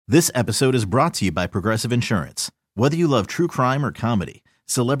This episode is brought to you by Progressive Insurance. Whether you love true crime or comedy,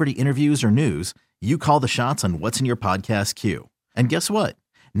 celebrity interviews or news, you call the shots on what's in your podcast queue. And guess what?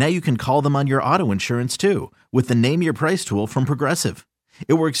 Now you can call them on your auto insurance too with the Name Your Price tool from Progressive.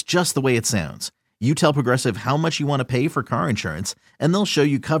 It works just the way it sounds. You tell Progressive how much you want to pay for car insurance, and they'll show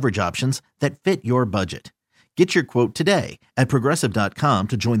you coverage options that fit your budget. Get your quote today at Progressive.com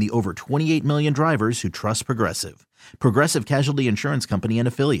to join the over 28 million drivers who trust Progressive. Progressive Casualty Insurance Company and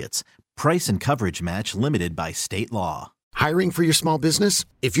Affiliates. Price and coverage match limited by state law. Hiring for your small business?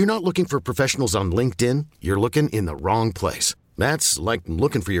 If you're not looking for professionals on LinkedIn, you're looking in the wrong place. That's like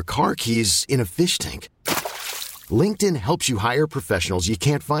looking for your car keys in a fish tank. LinkedIn helps you hire professionals you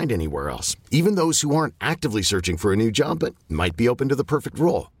can't find anywhere else, even those who aren't actively searching for a new job but might be open to the perfect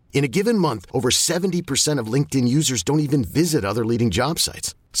role. In a given month, over 70% of LinkedIn users don't even visit other leading job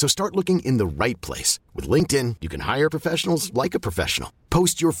sites. So start looking in the right place. With LinkedIn, you can hire professionals like a professional.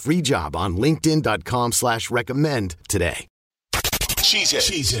 Post your free job on linkedin.com/recommend today.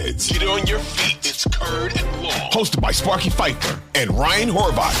 Cheeseheads. Get on your feet. It's Curd and Long. Hosted by Sparky Fifer and Ryan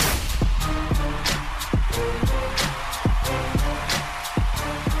Horvath.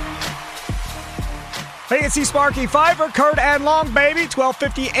 Hey, it's Sparky Fifer, Curd and Long, baby.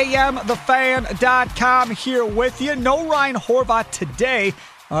 12:50 a.m. TheFan.com here with you. No Ryan Horvath today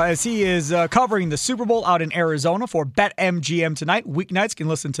as he is covering the Super Bowl out in Arizona for BetMGM tonight. Weeknights can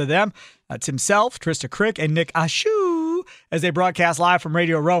listen to them. It's himself, Trista Crick, and Nick Ashu as they broadcast live from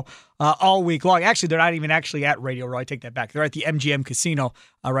Radio Row all week long. Actually, they're not even actually at Radio Row. I take that back. They're at the MGM Casino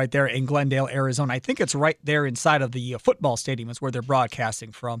right there in Glendale, Arizona. I think it's right there inside of the football stadium is where they're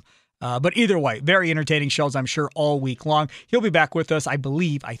broadcasting from. But either way, very entertaining shows, I'm sure, all week long. He'll be back with us, I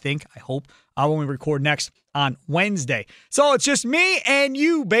hope, when we record next on Wednesday. So it's just me and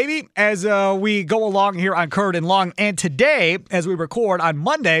you, baby, as we go along here on Curd and Long. And today, as we record on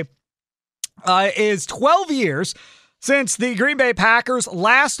Monday, is 12 years since the Green Bay Packers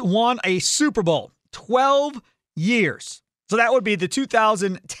last won a Super Bowl. 12 years. So that would be the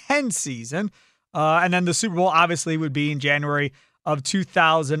 2010 season. And then the Super Bowl obviously would be in January of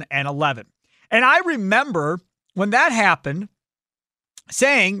 2011. And I remember when that happened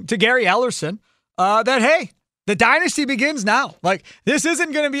saying to Gary Ellerson that, hey, the dynasty begins now. Like, this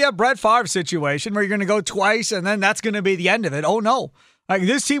isn't going to be a Brett Favre situation where you're going to go twice and then that's going to be the end of it. Oh, no. Like,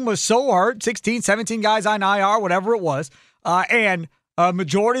 this team was so hurt, 16, 17 guys on IR, whatever it was, and a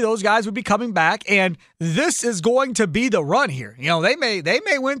majority of those guys would be coming back, and this is going to be the run here. You know, they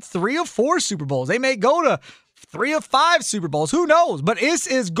may win 3 or 4 Super Bowls. They may go to 3 of 5 Super Bowls. Who knows? But this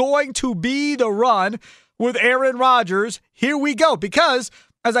is going to be the run with Aaron Rodgers. Here we go. Because,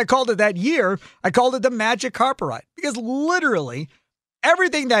 as I called it that year, I called it the magic carpet ride. Because literally,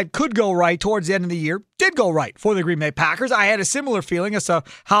 everything that could go right towards the end of the year did go right for the Green Bay Packers. I had a similar feeling as to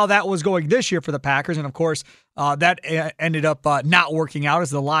how that was going this year for the Packers. And, of course, that ended up not working out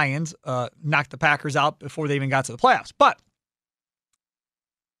as the Lions knocked the Packers out before they even got to the playoffs. But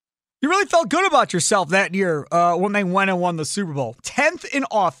you really felt good about yourself that year when they went and won the Super Bowl. 10th in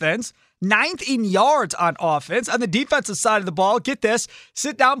offense, 9th in yards on offense. On the defensive side of the ball, get this,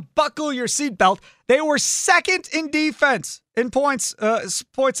 sit down, buckle your seatbelt. They were 2nd in defense in points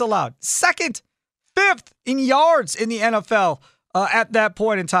allowed. 2nd, 5th in yards in the NFL at that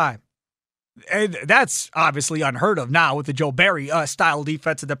point in time. And that's obviously unheard of now with the Joe Barry style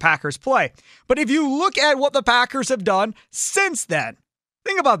defense that the Packers play. But if you look at what the Packers have done since then,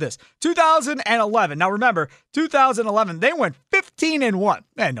 think about this. 2011. Now remember, 2011, they went 15-1.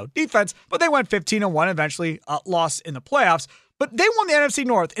 They had no defense, but they went 15-1, eventually lost in the playoffs. But they won the NFC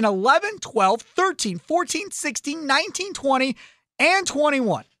North in 11, 12, 13, 14, 16, 19, 20, and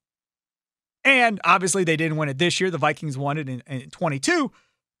 21. And obviously they didn't win it this year. The Vikings won it in 22.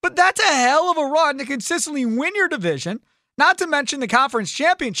 But that's a hell of a run to consistently win your division. Not to mention the conference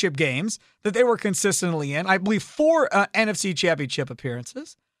championship games that they were consistently in. I believe 4 NFC championship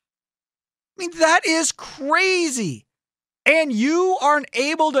appearances. I mean, that is crazy. And you aren't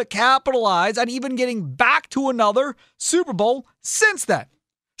able to capitalize on even getting back to another Super Bowl since then.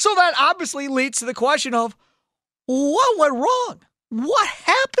 So that obviously leads to the question of, what went wrong? What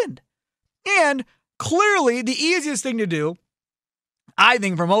happened? And clearly the easiest thing to do, I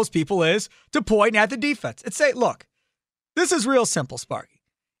think for most people, is to point at the defense and say, look, this is real simple, Sparky.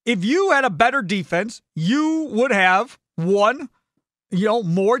 If you had a better defense, you would have won,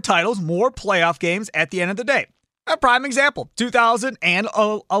 more titles, more playoff games at the end of the day. A prime example,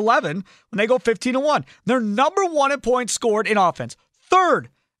 2011, when they go 15-1. They're number 1 in points scored in offense, 3rd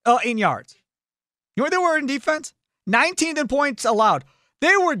in yards. You know what they were in defense? 19th in points allowed.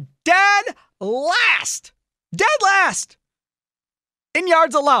 They were dead last. Dead last. in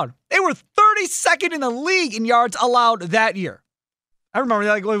yards allowed. They were 32nd in the league in yards allowed that year. I remember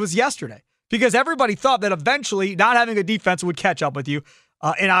that like it was yesterday because everybody thought that eventually not having a defense would catch up with you.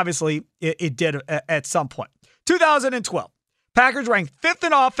 And obviously it did at some point. 2012, Packers ranked 5th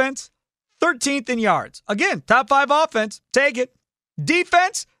in offense, 13th in yards. Again, top 5 offense, take it.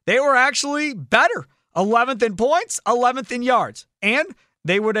 Defense, they were actually better. 11th in points, 11th in yards. And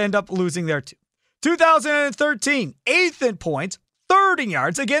they would end up losing there too. 2013, 8th in points, 3rd in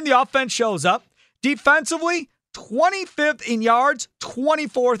yards. Again, the offense shows up. Defensively, 25th in yards,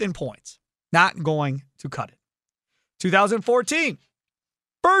 24th in points. Not going to cut it. 2014,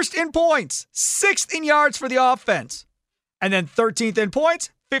 1st in points, 6th in yards for the offense. And then 13th in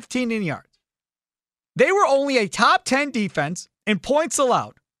points, 15th in yards. They were only a top 10 defense in points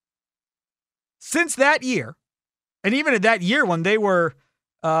allowed. Since that year, and even in that year when they were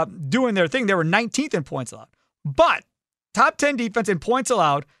doing their thing, they were 19th in points allowed. But top 10 defense in points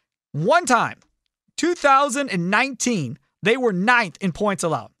allowed, one time, 2019, they were 9th in points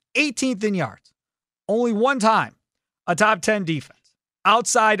allowed, 18th in yards. Only one time, a top 10 defense.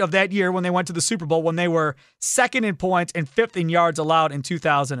 Outside of that year when they went to the Super Bowl, when they were 2nd in points and 5th in yards allowed in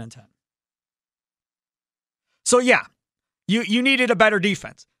 2010. So yeah, you needed a better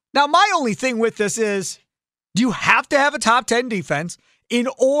defense. Now, my only thing with this is, do you have to have a top 10 defense in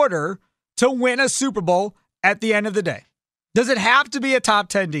order to win a Super Bowl at the end of the day? Does it have to be a top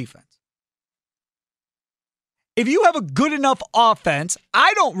 10 defense? If you have a good enough offense,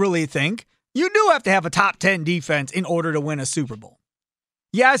 I don't really think you do have to have a top 10 defense in order to win a Super Bowl.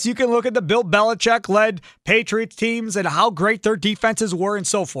 Yes, you can look at the Bill Belichick-led Patriots teams and how great their defenses were and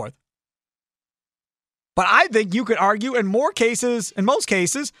so forth. But I think you could argue in most cases,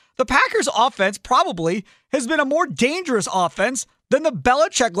 the Packers offense probably has been a more dangerous offense than the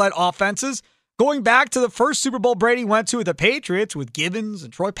Belichick-led offenses going back to the first Super Bowl Brady went to with the Patriots with Gibbons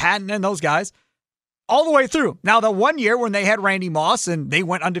and Troy Patton and those guys all the way through. Now, the one year when they had Randy Moss and they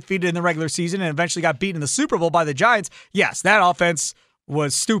went undefeated in the regular season and eventually got beaten in the Super Bowl by the Giants, yes, that offense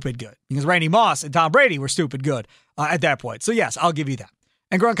was stupid good because Randy Moss and Tom Brady were stupid good at that point. So, yes, I'll give you that.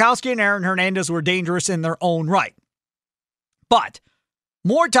 And Gronkowski and Aaron Hernandez were dangerous in their own right. But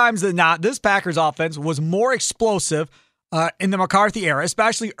more times than not, this Packers offense was more explosive in the McCarthy era,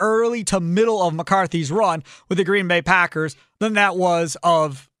 especially early to middle of McCarthy's run with the Green Bay Packers, than that was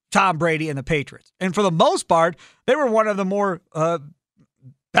of Tom Brady and the Patriots. And for the most part, they were one of the more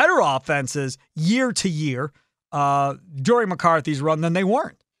better offenses year to year during McCarthy's run than they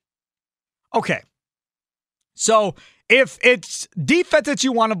weren't. Okay. So if it's defense that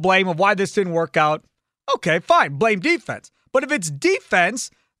you want to blame of why this didn't work out, okay, fine, blame defense. But if it's defense,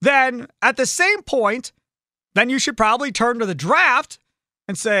 then at the same point, then you should probably turn to the draft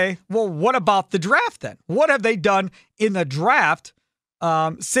and say, well, what about the draft then? What have they done in the draft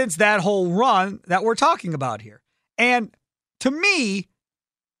since that whole run that we're talking about here? And to me,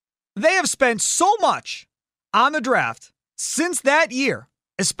 they have spent so much on the draft since that year,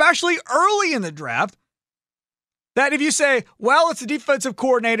 especially early in the draft, that if you say, well, it's the defensive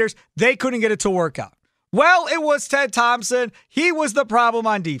coordinators, they couldn't get it to work out. Well, it was Ted Thompson. He was the problem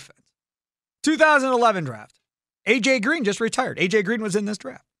on defense. 2011 draft. A.J. Green just retired. A.J. Green was in this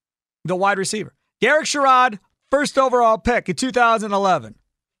draft. The wide receiver. Derek Sherrod, first overall pick in 2011.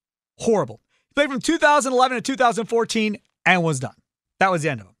 Horrible. He played from 2011 to 2014 and was done. That was the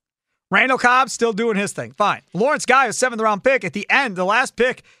end of him. Randall Cobb still doing his thing. Fine. Lawrence Guy, a 7th round pick at the end, the last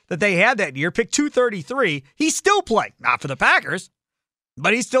pick that they had that year, pick 233. He's still playing. Not for the Packers,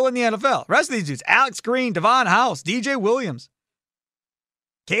 but he's still in the NFL. The rest of these dudes, Alex Green, Devon House, DJ Williams,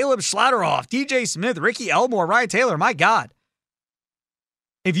 Caleb Schlotterhoff, DJ Smith, Ricky Elmore, Ryan Taylor. My God.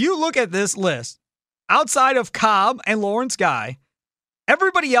 If you look at this list, outside of Cobb and Lawrence Guy,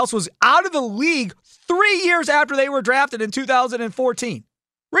 everybody else was out of the league 3 years after they were drafted in 2014.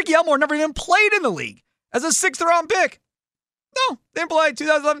 Ricky Elmore never even played in the league as a 6th round pick. No, they didn't play.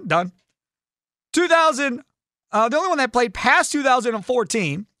 2011, done. The only one that played past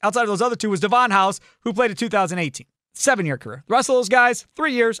 2014, outside of those other two, was Devon House, who played in 2018. 7-year career. The rest of those guys,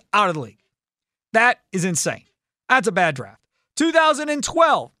 3 years out of the league. That is insane. That's a bad draft.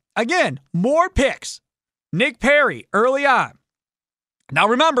 2012, again, more picks. Nick Perry early on. Now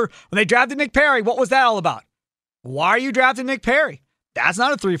remember, when they drafted Nick Perry, what was that all about? Why are you drafting Nick Perry? That's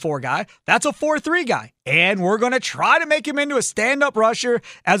not a 3-4 guy. That's a 4-3 guy. And we're going to try to make him into a stand-up rusher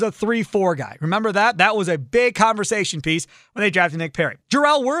as a 3-4 guy. Remember that? That was a big conversation piece when they drafted Nick Perry.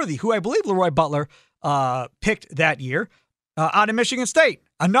 Jarrell Worthy, who I believe Leroy Butler picked that year out of Michigan State.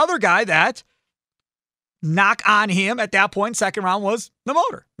 Another guy that knock on him at that point, 2nd round, was the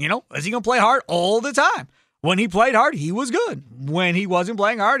motor. You know, is he going to play hard all the time? When he played hard, he was good. When he wasn't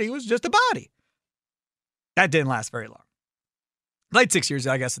playing hard, he was just a body. That didn't last very long. Played 6 years,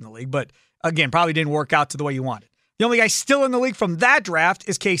 I guess, in the league, but again, probably didn't work out to the way you wanted. The only guy still in the league from that draft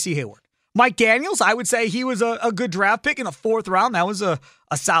is Casey Hayward. Mike Daniels, I would say he was a good draft pick in the 4th round. That was a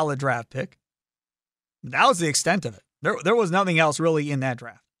solid draft pick. That was the extent of it. There was nothing else really in that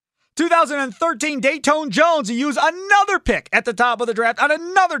draft. 2013, Dayton Jones, he used another pick at the top of the draft on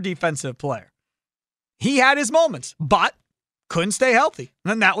another defensive player. He had his moments, but couldn't stay healthy,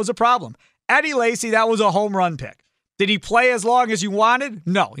 and that was a problem. Eddie Lacy, that was a home run pick. Did he play as long as you wanted?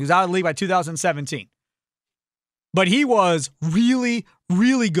 No, he was out of the league by 2017. But he was really,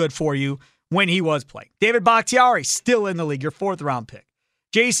 really good for you when he was playing. David Bakhtiari, still in the league, your 4th round pick.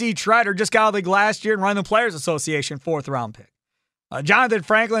 J.C. Treader just got out of the league last year and ran the Players Association 4th round pick. Jonathan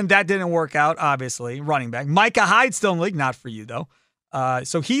Franklin, that didn't work out, obviously, running back. Micah Hyde still in the league, not for you, though.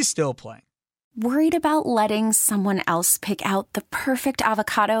 So he's still playing. Worried about letting someone else pick out the perfect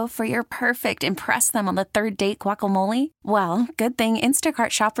avocado for your perfect impress them on the 3rd date guacamole? Well, good thing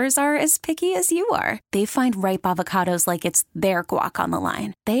Instacart shoppers are as picky as you are. They find ripe avocados like it's their guac on the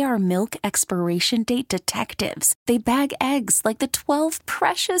line. They are milk expiration date detectives. They bag eggs like the 12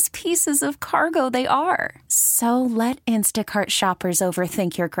 precious pieces of cargo they are. So let Instacart shoppers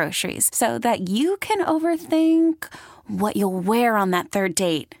overthink your groceries so that you can overthink what you'll wear on that 3rd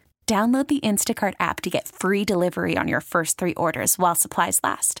date. Download the Instacart app to get free delivery on your first 3 orders while supplies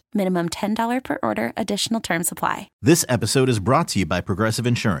last. Minimum $10 per order. Additional terms apply. This episode is brought to you by Progressive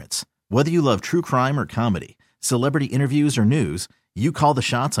Insurance. Whether you love true crime or comedy, celebrity interviews or news, you call the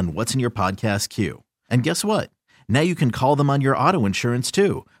shots on what's in your podcast queue. And guess what? Now you can call them on your auto insurance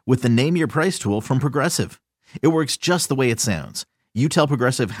too with the Name Your Price tool from Progressive. It works just the way it sounds. You tell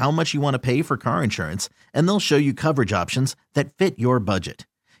Progressive how much you want to pay for car insurance, and they'll show you coverage options that fit your budget.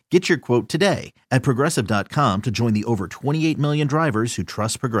 Get your quote today at Progressive.com to join the over 28 million drivers who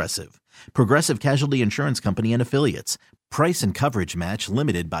trust Progressive. Progressive Casualty Insurance Company and Affiliates. Price and coverage match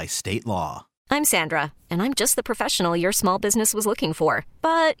limited by state law. I'm Sandra, and I'm just the professional your small business was looking for.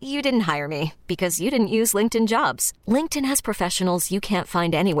 But you didn't hire me because you didn't use LinkedIn Jobs. LinkedIn has professionals you can't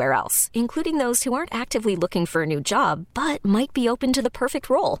find anywhere else, including those who aren't actively looking for a new job, but might be open to the perfect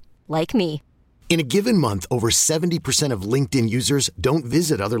role, like me. In a given month, over 70% of LinkedIn users don't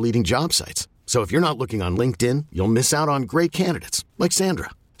visit other leading job sites. So if you're not looking on LinkedIn, you'll miss out on great candidates like Sandra.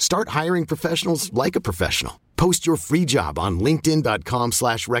 Start hiring professionals like a professional. Post your free job on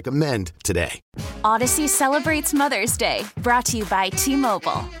linkedin.com/recommend today. Odyssey celebrates Mother's Day, brought to you by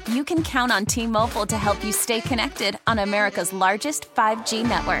T-Mobile. You can count on T-Mobile to help you stay connected on America's largest 5G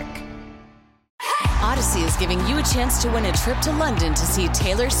network. Odyssey is giving you a chance to win a trip to London to see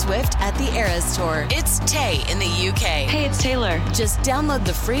Taylor Swift at the Eras Tour. It's Tay in the UK. Hey, it's Taylor. Just download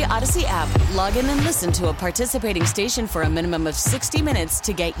the free Odyssey app, log in and listen to a participating station for a minimum of 60 minutes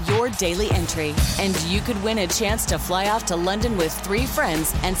to get your daily entry. And you could win a chance to fly off to London with 3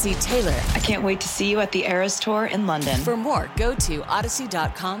 friends and see Taylor. I can't wait to see you at the Eras Tour in London. For more, go to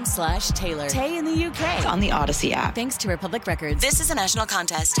odyssey.com/Taylor. Tay in the UK. It's on the Odyssey app. Thanks to Republic Records. This is a national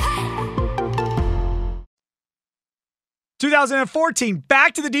contest. 2014,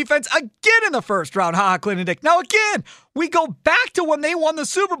 back to the defense again in the 1st round. Clinton Dick. Now again, we go back to when they won the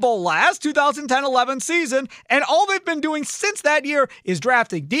Super Bowl last 2010-11 season, and all they've been doing since that year is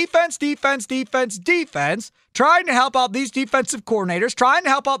drafting defense, trying to help out these defensive coordinators, trying to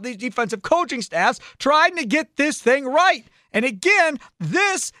help out these defensive coaching staffs, trying to get this thing right. And again,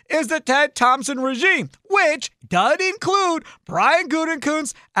 this is the Ted Thompson regime, which does include Brian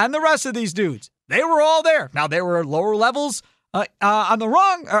Gutekunst and the rest of these dudes. They were all there. Now, they were lower levels on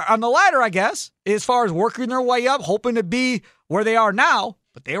the ladder, I guess, as far as working their way up, hoping to be where they are now.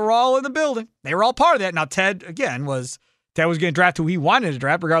 But they were all in the building. They were all part of that. Now, Ted was going to draft who he wanted to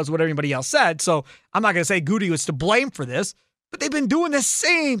draft, regardless of what everybody else said. So I'm not going to say Goody was to blame for this, but they've been doing the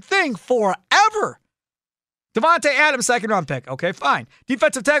same thing forever. Devontae Adams, 2nd round pick. Okay, fine.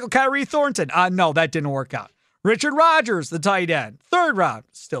 Defensive tackle Kyrie Thornton. No, that didn't work out. Richard Rodgers, the tight end. 3rd round,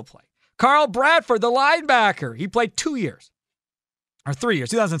 still playing. Carl Bradford, the linebacker. He played 2 years. Or 3 years.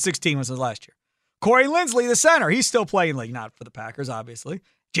 2016 was his last year. Corey Linsley, the center. He's still playing league. Not for the Packers, obviously.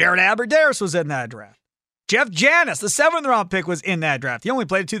 Jared Abbrederis was in that draft. Jeff Janis, the 7th round pick, was in that draft. He only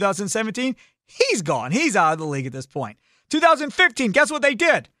played in 2017. He's gone. He's out of the league at this point. 2015, guess what they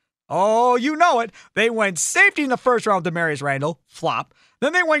did? Oh, you know it. They went safety in the 1st round with Demarius Randall. Flop.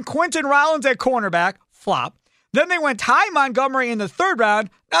 Then they went Quentin Rollins at cornerback. Flop. Then they went Ty Montgomery in the 3rd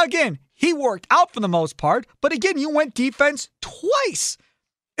round. Now, again, he worked out for the most part. But again, you went defense twice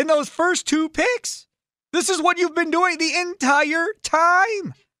in those first 2 picks. This is what you've been doing the entire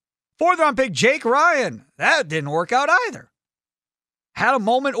time. 4th-round pick Jake Ryan. That didn't work out either. Had a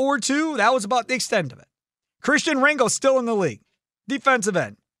moment or two. That was about the extent of it. Christian Ringo still in the league. Defensive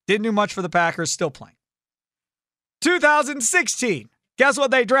end. Didn't do much for the Packers. Still playing. 2016. Guess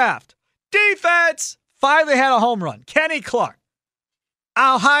what they draft? Defense. Finally had a home run. Kenny Clark.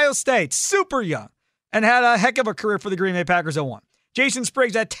 Ohio State. Super young. And had a heck of a career for the Green Bay Packers at 1. Jason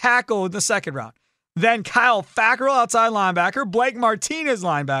Spriggs at tackle in the 2nd round. Then Kyle Fackrell, outside linebacker. Blake Martinez,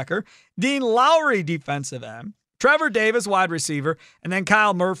 linebacker. Dean Lowry, defensive end. Trevor Davis, wide receiver. And then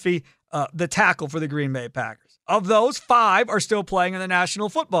Kyle Murphy, the tackle for the Green Bay Packers. Of those, 5 are still playing in the National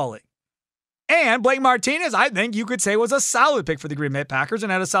Football League. And Blake Martinez, I think you could say, was a solid pick for the Green Bay Packers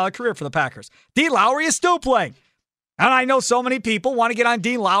and had a solid career for the Packers. Dean Lowry is still playing. And I know so many people want to get on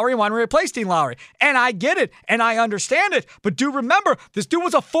Dean Lowry and want to replace Dean Lowry. And I get it, and I understand it. But do remember, this dude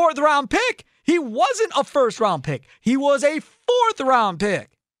was a 4th-round pick. He wasn't a 1st-round pick. He was a 4th-round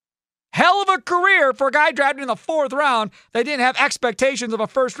pick. Hell of a career for a guy drafted in the 4th round that didn't have expectations of a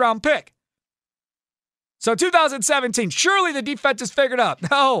 1st-round pick. So 2017, surely the defense is figured out.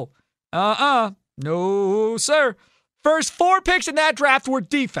 No. No, sir. First 4 picks in that draft were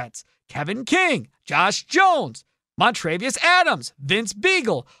defense. Kevin King, Josh Jones, Montravius Adams, Vince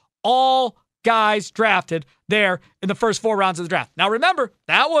Beagle, all guys drafted there in the first 4 rounds of the draft. Now remember,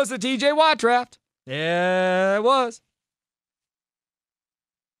 that was the TJ Watt draft. Yeah, it was.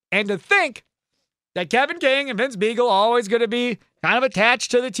 And to think that Kevin King and Vince Beagle are always going to be kind of attached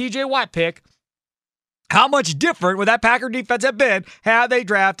to the TJ Watt pick, how much different would that Packer defense have been had they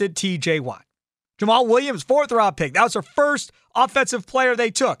drafted TJ Watt? Jamal Williams, 4th-round pick. That was their first offensive player they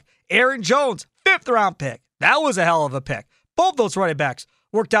took. Aaron Jones, 5th-round pick. That was a hell of a pick. Both those running backs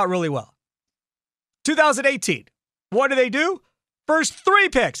worked out really well. 2018, what do they do? First 3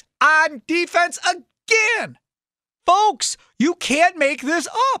 picks on defense again. Folks, you can't make this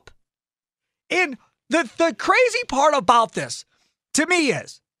up. And the crazy part about this, to me,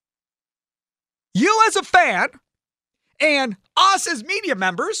 is you as a fan and us as media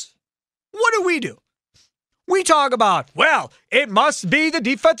members, what do? We talk about, well, it must be the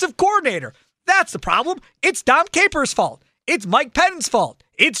defensive coordinator. That's the problem. It's Dom Capers' fault. It's Mike Pettine's fault.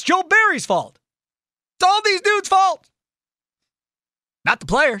 It's Joe Barry's fault. It's all these dudes' fault. Not the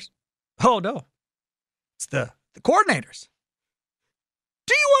players. Oh, no. It's the coordinators.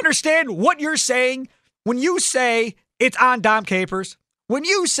 Do you understand what you're saying when you say it's on Dom Capers? When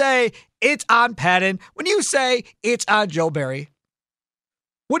you say it's on Pettin? When you say it's on Joe Barry?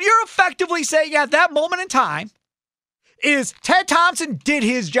 What you're effectively saying at that moment in time is Ted Thompson did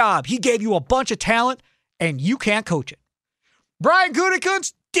his job. He gave you a bunch of talent, and you can't coach it. Brian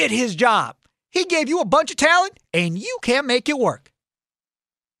Gutekunst did his job. He gave you a bunch of talent, and you can't make it work.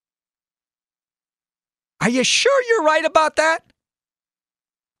 Are you sure you're right about that?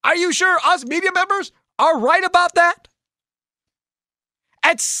 Are you sure us media members are right about that?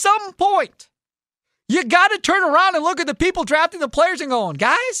 At some point, you got to turn around and look at the people drafting the players and going,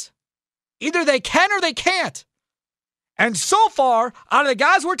 guys, either they can or they can't. And so far, out of the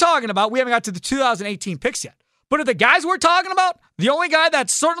guys we're talking about, we haven't got to the 2018 picks yet. But of the guys we're talking about, the only guy that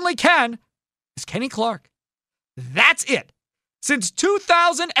certainly can is Kenny Clark. That's it. Since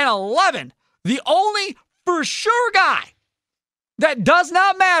 2011, the only for sure guy that does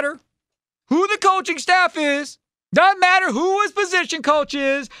not matter who the coaching staff is, doesn't matter who his position coach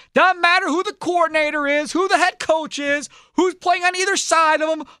is, doesn't matter who the coordinator is, who the head coach is, who's playing on either side of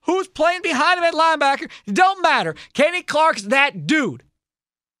him, who's playing behind him at linebacker, it don't matter. Kenny Clark's that dude.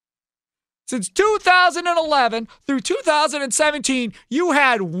 Since 2011 through 2017, you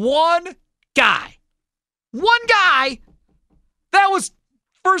had one guy that was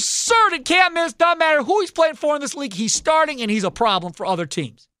for certain can't miss, doesn't matter who he's playing for in this league, he's starting and he's a problem for other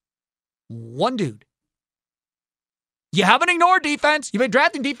teams. One dude. You haven't ignored defense. You've been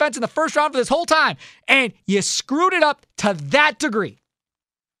drafting defense in the first round for this whole time, and you screwed it up to that degree.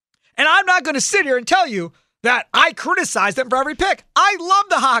 And I'm not going to sit here and tell you that I criticized them for every pick. I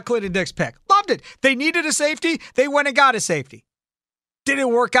loved the Ha Clinton Dix pick. Loved it. They needed a safety. They went and got a safety. Did it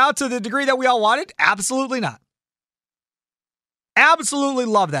work out to the degree that we all wanted? Absolutely not. Absolutely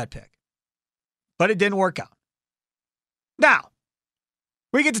love that pick. But it didn't work out. Now,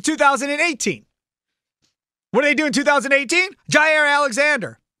 we get to 2018. What do they do in 2018? Jair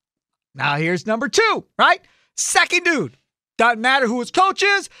Alexander. Now here's number 2, right? Second dude. Doesn't matter who his coach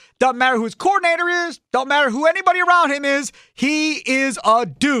is. Doesn't matter who his coordinator is. Don't matter who anybody around him is. He is a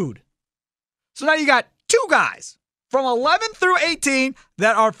dude. So now you got 2 guys from 11 through 18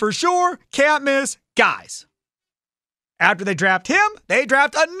 that are for sure can't miss guys. After they draft him, they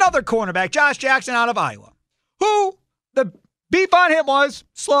draft another cornerback, Josh Jackson out of Iowa, who the beef on him was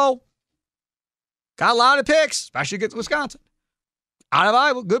slow, Got a lot of picks, especially against Wisconsin. Out of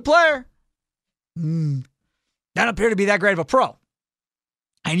Iowa, good player. Doesn't appear to be that great of a pro.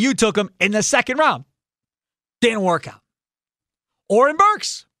 And you took him in the second round. Didn't work out. Oren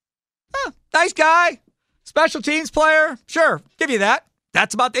Burks. Nice guy. Special teams player. Sure, give you that.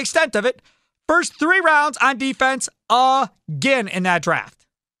 That's about the extent of it. First 3 rounds on defense again in that draft.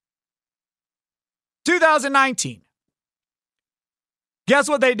 2019. Guess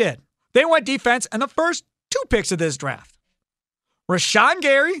what they did? They went defense in the first 2 picks of this draft. Rashawn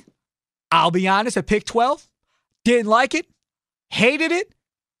Gary, I'll be honest, at pick 12, didn't like it, hated it,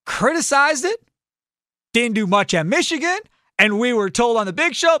 criticized it, didn't do much at Michigan, and we were told on the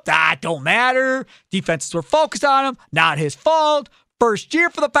big show, that don't matter. Defenses were focused on him, not his fault. First year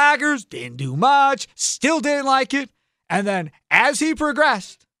for the Packers, didn't do much, still didn't like it. And then as he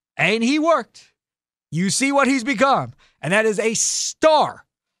progressed and he worked, you see what he's become. And that is a star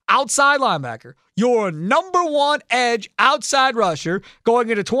outside linebacker. Your number 1 edge outside rusher going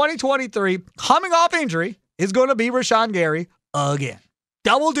into 2023, coming off injury, is going to be Rashawn Gary again.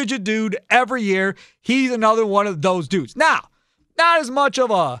 Double-digit dude every year. He's another one of those dudes. Now, not as much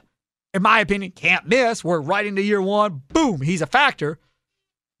of a, in my opinion, can't miss. We're right into year 1. Boom, he's a factor.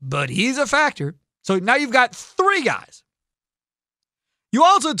 But he's a factor. So now you've got 3 guys. You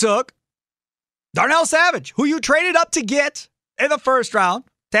also took Darnell Savage, who you traded up to get in the first round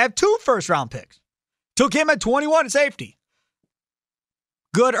to have 2 first-round picks. Took him at 21 at safety.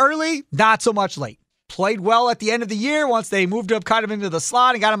 Good early, not so much late. Played well at the end of the year once they moved him kind of into the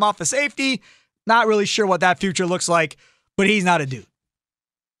slot and got him off the safety. Not really sure what that future looks like, but he's not a dude.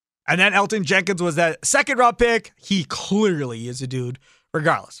 And then Elton Jenkins was that second-round pick. He clearly is a dude,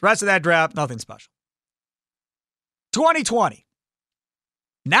 regardless. Rest of that draft, nothing special. 2020.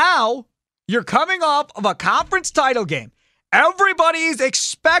 Now, you're coming off of a conference title game. Everybody's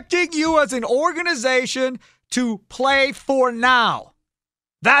expecting you as an organization to play for now.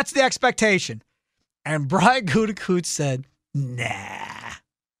 That's the expectation. And Brian Gutekunst said, nah.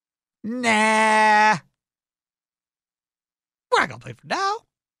 We're not going to play for now.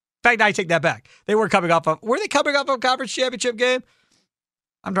 In fact, I take that back. Were they coming off of a conference championship game?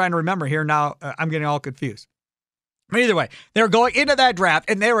 I'm trying to remember here now. I'm getting all confused. But either way, they were going into that draft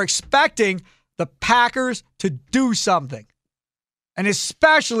and they were expecting the Packers to do something. And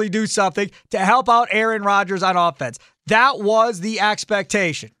especially do something to help out Aaron Rodgers on offense. That was the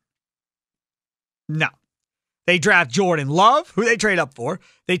expectation. No. They draft Jordan Love, who they trade up for.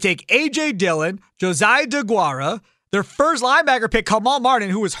 They take A.J. Dillon, Josiah DeGuara, their first linebacker pick, Kamal Martin,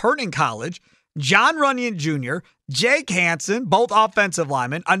 who was hurt in college, John Runyon Jr., Jake Hansen, both offensive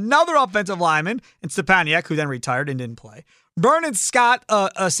linemen, another offensive lineman in Stepaniak, who then retired and didn't play, Vernon Scott,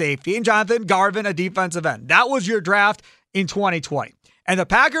 a safety, and Jonathan Garvin, a defensive end. That was your draft in 2020. And the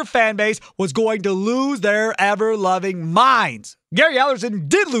Packer fan base was going to lose their ever-loving minds. Gary Ellerson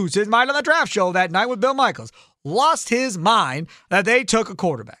did lose his mind on the draft show that night with Bill Michaels. Lost his mind that they took a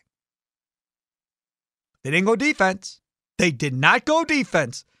quarterback. They didn't go defense. They did not go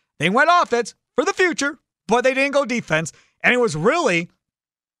defense. They went offense for the future, but they didn't go defense. And it was really,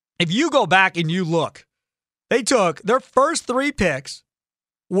 if you go back and you look, they took their first 3 picks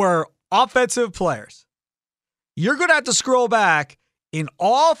were offensive players. You're going to have to scroll back an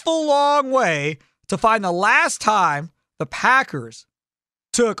awful long way to find the last time the Packers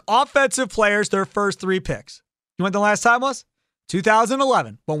took offensive players their first 3 picks. You know when the last time was?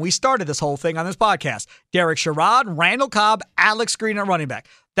 2011, when we started this whole thing on this podcast. Derek Sherrod, Randall Cobb, Alex Green at running back.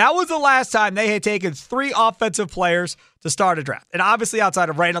 That was the last time they had taken 3 offensive players to start a draft. And obviously outside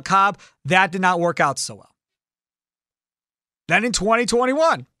of Randall Cobb, that did not work out so well. Then in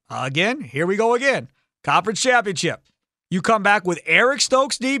 2021, again, here we go again. Conference championship. You come back with Eric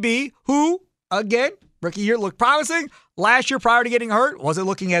Stokes, DB, who, again, rookie year looked promising. Last year prior to getting hurt, wasn't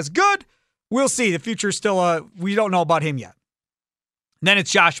looking as good. We'll see. The future's still, we don't know about him yet. Then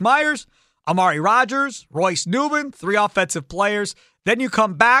it's Josh Myers, Amari Rodgers, Royce Newman, 3 offensive players. Then you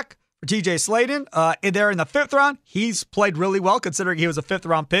come back for TJ Sladen. There in the 5th round, he's played really well considering he was a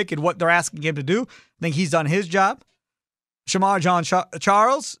 5th-round pick and what they're asking him to do. I think he's done his job. Shamar John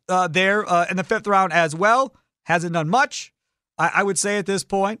Charles there in the 5th round as well. Hasn't done much, I would say at this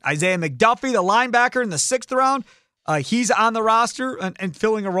point. Isaiah McDuffie, the linebacker in the 6th round. He's on the roster and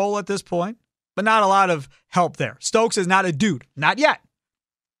filling a role at this point, but not a lot of help there. Stokes is not a dude. Not yet.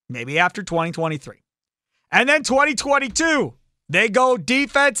 Maybe after 2023. And then 2022, they go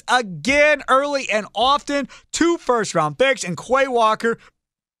defense again early and often. 2 first-round picks in Quay Walker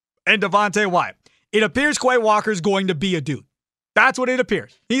and Devontae Wyatt. It appears Quay Walker is going to be a dude. That's what it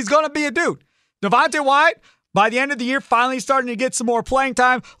appears. He's going to be a dude. Devontae Wyatt, By the end of the year, finally starting to get some more playing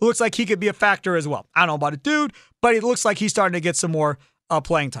time. Looks like he could be a factor as well. I don't know about a dude, but it looks like he's starting to get some more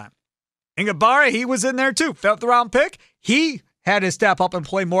playing time. Ngabara, he was in there too. 5th round pick. He had to step up and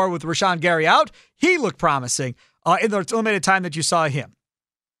play more with Rashawn Gary out. He looked promising in the limited time that you saw him.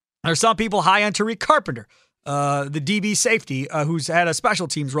 There's some people high on Tariq Carpenter, the DB safety, who's had a special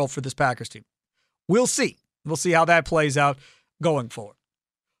teams role for this Packers team. We'll see. We'll see how that plays out going forward.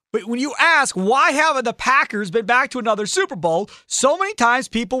 But when you ask, why haven't the Packers been back to another Super Bowl, so many times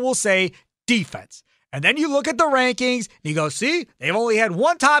people will say defense. And then you look at the rankings, and you go, see, they've only had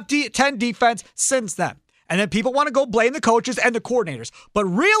one top 10 defense since then. And then people want to go blame the coaches and the coordinators. But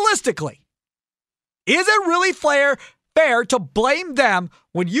realistically, is it really fair to blame them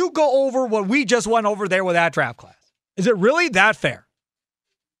when you go over what we just went over there with that draft class? Is it really that fair?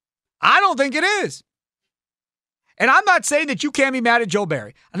 I don't think it is. And I'm not saying that you can't be mad at Joe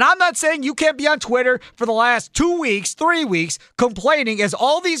Barry. And I'm not saying you can't be on Twitter for the last 2 weeks, 3 weeks, complaining as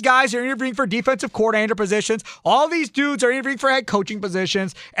all these guys are interviewing for defensive coordinator positions. All these dudes are interviewing for head coaching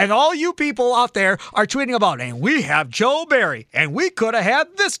positions. And all you people out there are tweeting about, and we have Joe Barry. And we could have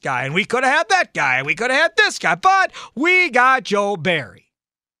had this guy. And we could have had that guy. And we could have had this guy. But we got Joe Barry.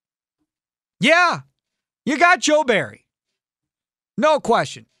 Yeah, you got Joe Barry. No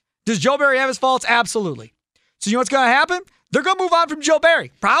question. Does Joe Barry have his faults? Absolutely. So you know what's going to happen? They're going to move on from Joe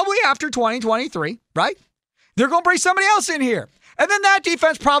Barry, probably after 2023, right? They're going to bring somebody else in here. And then that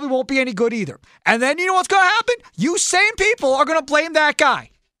defense probably won't be any good either. And then you know what's going to happen? You same people are going to blame that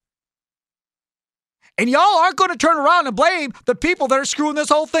guy. And y'all aren't going to turn around and blame the people that are screwing this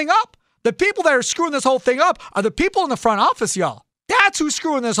whole thing up. The people that are screwing this whole thing up are the people in the front office, y'all. That's who's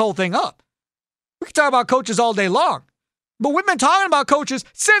screwing this whole thing up. We can talk about coaches all day long. But we've been talking about coaches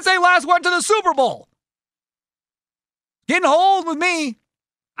since they last went to the Super Bowl. Getting old with me.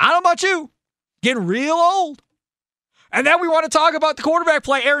 I don't know about you. Getting real old. And then we want to talk about the quarterback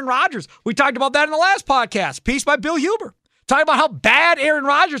play, Aaron Rodgers. We talked about that in the last podcast. Piece by Bill Huber. Talking about how bad Aaron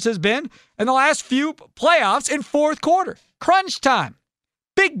Rodgers has been in the last few playoffs in fourth quarter. Crunch time.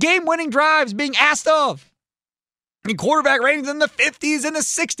 Big game-winning drives being asked of. And quarterback ratings in the 50s and the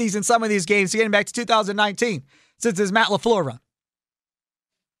 60s in some of these games, getting back to 2019, since his Matt LaFleur run.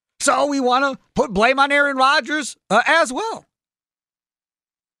 So we want to put blame on Aaron Rodgers as well.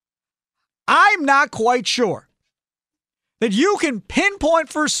 I'm not quite sure that you can pinpoint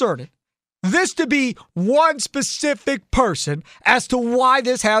for certain this to be one specific person as to why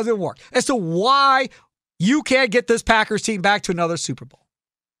this hasn't worked, as to why you can't get this Packers team back to another Super Bowl.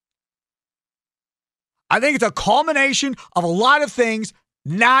 I think it's a culmination of a lot of things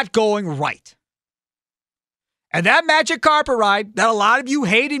not going right. And that magic carpet ride that a lot of you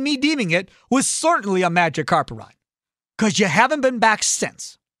hated me deeming it was certainly a magic carpet ride. Because you haven't been back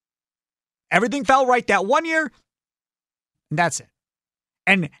since. Everything fell right that one year, and that's it.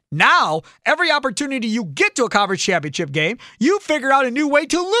 And now, every opportunity you get to a conference championship game, you figure out a new way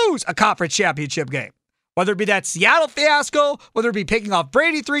to lose a conference championship game. Whether it be that Seattle fiasco, whether it be picking off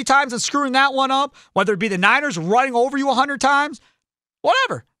Brady 3 times and screwing that one up, whether it be the Niners running over you 100 times,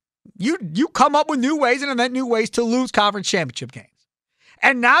 whatever. You come up with new ways and invent new ways to lose conference championship games.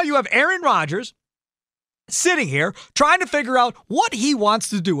 And now you have Aaron Rodgers sitting here trying to figure out what he wants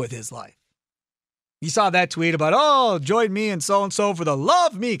to do with his life. You saw that tweet about, join me and so for the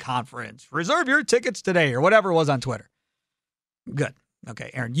Love Me conference. Reserve your tickets today or whatever it was on Twitter. Good.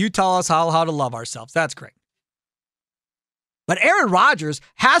 Okay, Aaron, you tell us how to love ourselves. That's great. But Aaron Rodgers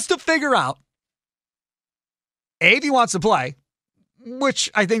has to figure out, A, if he wants to play, which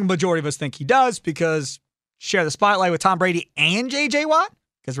I think the majority of us think he does because share the spotlight with Tom Brady and J.J. Watt.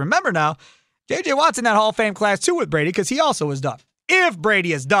 Because remember now, J.J. Watt's in that Hall of Fame class too with Brady because he also is done. If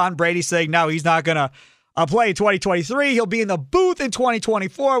Brady is done, Brady's saying no, he's not going to play in 2023. He'll be in the booth in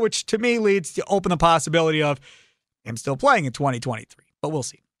 2024, which to me leads to open the possibility of him still playing in 2023. But we'll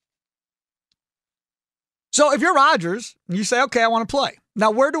see. So if you're Rodgers, you say, okay, I want to play.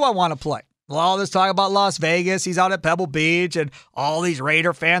 Now, where do I want to play? Well, all this talk about Las Vegas, he's out at Pebble Beach, and all these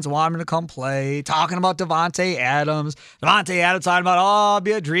Raider fans want him to come play, talking about Devontae Adams. Devontae Adams talking about, it'll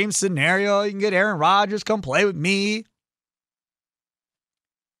be a dream scenario. You can get Aaron Rodgers, come play with me.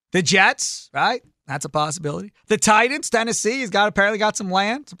 The Jets, right? That's a possibility. The Titans, Tennessee, he's apparently got some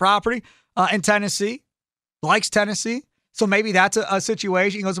land, some property in Tennessee. Likes Tennessee. So maybe that's a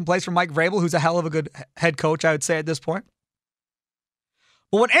situation. He goes and plays for Mike Vrabel, who's a hell of a good head coach, I would say, at this point.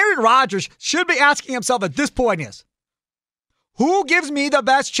 But what Aaron Rodgers should be asking himself at this point is, who gives me the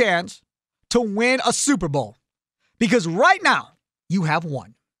best chance to win a Super Bowl? Because right now, you have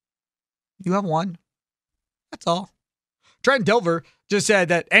one. You have one. That's all. Trent Dilfer just said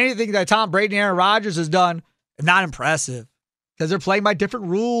that anything that Tom Brady and Aaron Rodgers has done not impressive because they're playing by different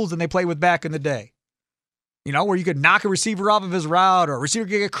rules than they played with back in the day. You know, where you could knock a receiver off of his route or a receiver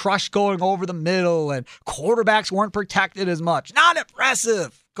could get crushed going over the middle and quarterbacks weren't protected as much. Not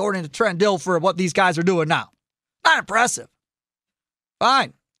impressive, according to Trent Dilfer, what these guys are doing now. Not impressive.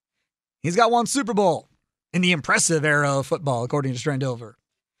 Fine. He's got one Super Bowl in the impressive era of football, according to Trent Dilfer.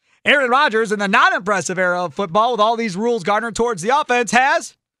 Aaron Rodgers, in the not impressive era of football, with all these rules garnered towards the offense,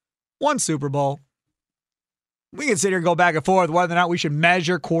 has one Super Bowl. We can sit here and go back and forth whether or not we should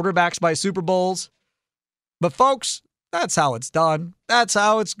measure quarterbacks by Super Bowls. But folks, that's how it's done. That's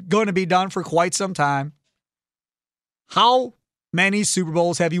how it's going to be done for quite some time. How many Super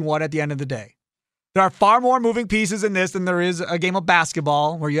Bowls have you won at the end of the day? There are far more moving pieces in this than there is a game of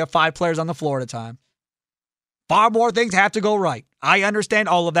basketball where you have 5 players on the floor at a time. Far more things have to go right. I understand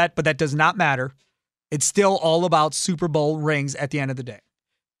all of that, but that does not matter. It's still all about Super Bowl rings at the end of the day.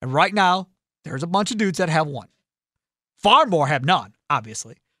 And right now, there's a bunch of dudes that have one. Far more have none,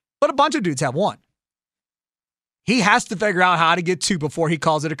 obviously. But a bunch of dudes have one. He has to figure out how to get 2 before he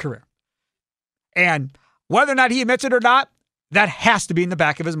calls it a career. And whether or not he admits it or not, that has to be in the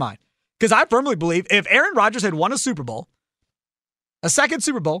back of his mind. Because I firmly believe if Aaron Rodgers had won a Super Bowl, a second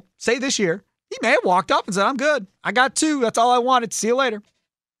Super Bowl, say this year, he may have walked up and said, I'm good. I got 2. That's all I wanted. See you later.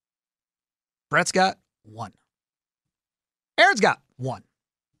 Brett's got 1. Aaron's got 1.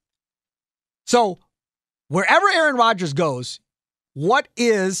 So wherever Aaron Rodgers goes, what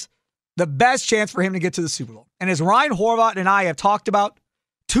is the best chance for him to get to the Super Bowl? And as Ryan Horvath and I have talked about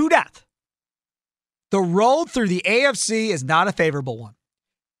to death, the road through the AFC is not a favorable one.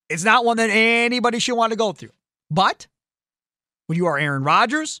 It's not one that anybody should want to go through. But when you are Aaron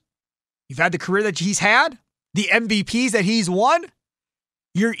Rodgers, you've had the career that he's had, the MVPs that he's won,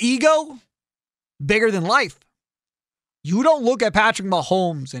 your ego, bigger than life. You don't look at Patrick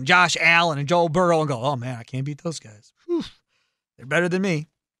Mahomes and Josh Allen and Joe Burrow and go, oh man, I can't beat those guys. Whew, they're better than me.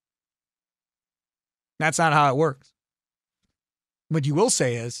 That's not how it works. What you will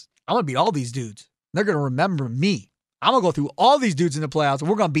say is, I'm going to beat all these dudes. They're going to remember me. I'm going to go through all these dudes in the playoffs, and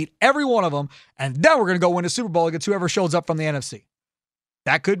we're going to beat every one of them, and then we're going to go win a Super Bowl against whoever shows up from the NFC.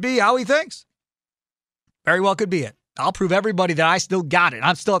 That could be how he thinks. Very well could be it. I'll prove everybody that I still got it.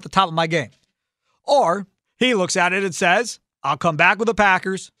 I'm still at the top of my game. Or he looks at it and says, I'll come back with the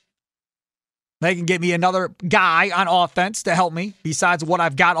Packers. They can get me another guy on offense to help me besides what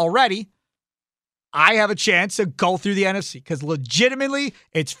I've got already. I have a chance to go through the NFC because legitimately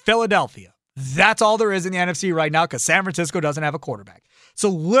it's Philadelphia. That's all there is in the NFC right now because San Francisco doesn't have a quarterback. So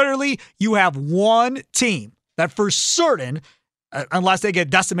literally you have one team that for certain, unless they get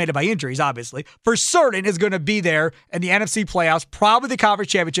decimated by injuries, obviously, for certain is going to be there in the NFC playoffs, probably the conference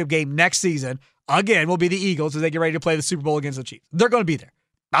championship game next season. Again, will be the Eagles as they get ready to play the Super Bowl against the Chiefs. They're going to be there.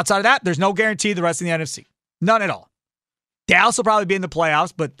 Outside of that, there's no guarantee the rest of the NFC. None at all. Dallas will probably be in the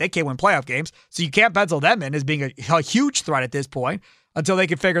playoffs, but they can't win playoff games, so you can't pencil them in as being a huge threat at this point until they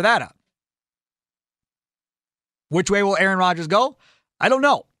can figure that out. Which way will Aaron Rodgers go? I don't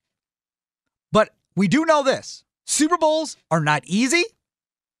know. But we do know this. Super Bowls are not easy.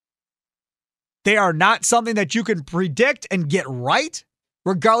 They are not something that you can predict and get right,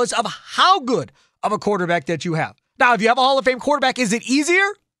 regardless of how good of a quarterback that you have. Now, if you have a Hall of Fame quarterback, is it easier?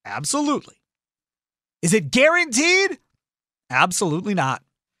 Absolutely. Is it guaranteed? Absolutely not.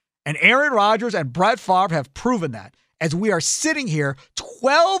 And Aaron Rodgers and Brett Favre have proven that as we are sitting here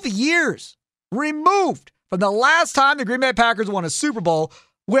 12 years removed from the last time the Green Bay Packers won a Super Bowl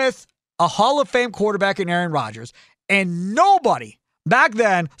with a Hall of Fame quarterback in Aaron Rodgers. And nobody back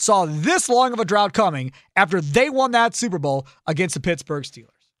then saw this long of a drought coming after they won that Super Bowl against the Pittsburgh Steelers.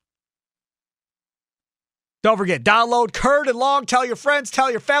 Don't forget, download Curd and Long. Tell your friends, tell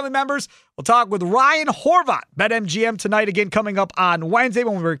your family members. We'll talk with Ryan Horvath, BetMGM tonight again coming up on Wednesday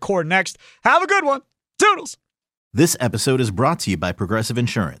when we record next. Have a good one. Toodles. This episode is brought to you by Progressive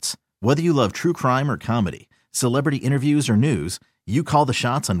Insurance. Whether you love true crime or comedy, celebrity interviews or news, you call the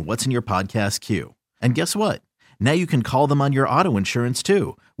shots on what's in your podcast queue. And guess what? Now you can call them on your auto insurance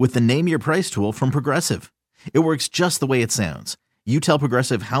too with the Name Your Price tool from Progressive. It works just the way it sounds. You tell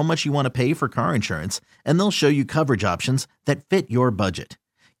Progressive how much you want to pay for car insurance, and they'll show you coverage options that fit your budget.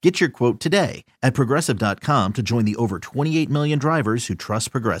 Get your quote today at Progressive.com to join the over 28 million drivers who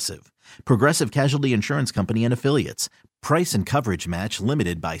trust Progressive. Progressive Casualty Insurance Company and Affiliates. Price and coverage match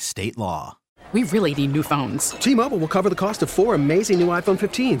limited by state law. We really need new phones. T-Mobile will cover the cost of 4 amazing new iPhone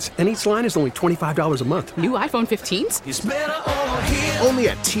 15s, and each line is only $25 a month. New iPhone 15s? It's better over here. Only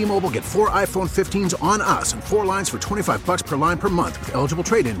at T-Mobile, get 4 iPhone 15s on us and 4 lines for $25 per line per month with eligible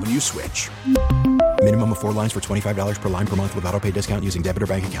trade-in when you switch. Minimum of 4 lines for $25 per line per month with autopay discount using debit or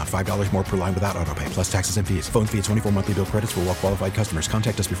bank account. $5 more per line without autopay, plus taxes and fees. Phone fee at 24 monthly bill credits for well qualified customers.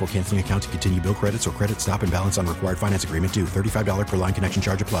 Contact us before canceling account to continue bill credits or credit stop and balance on required finance agreement due. $35 per line connection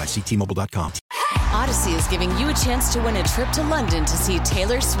charge applies. See T-Mobile.com. Odyssey is giving you a chance to win a trip to London to see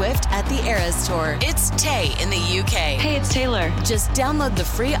Taylor Swift at the Eras Tour. It's Tay in the UK. Hey, it's Taylor. Just download the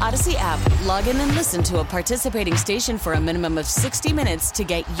free Odyssey app, log in and listen to a participating station for a minimum of 60 minutes to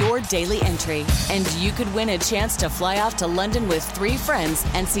get your daily entry. And you could win a chance to fly off to London with 3 friends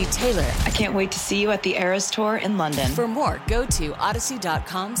and see Taylor. I can't wait to see you at the Eras Tour in London. For more, go to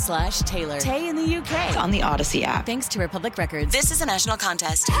odyssey.com/Taylor. Tay in the UK. It's on the Odyssey app. Thanks to Republic Records. This is a national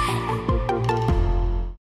contest.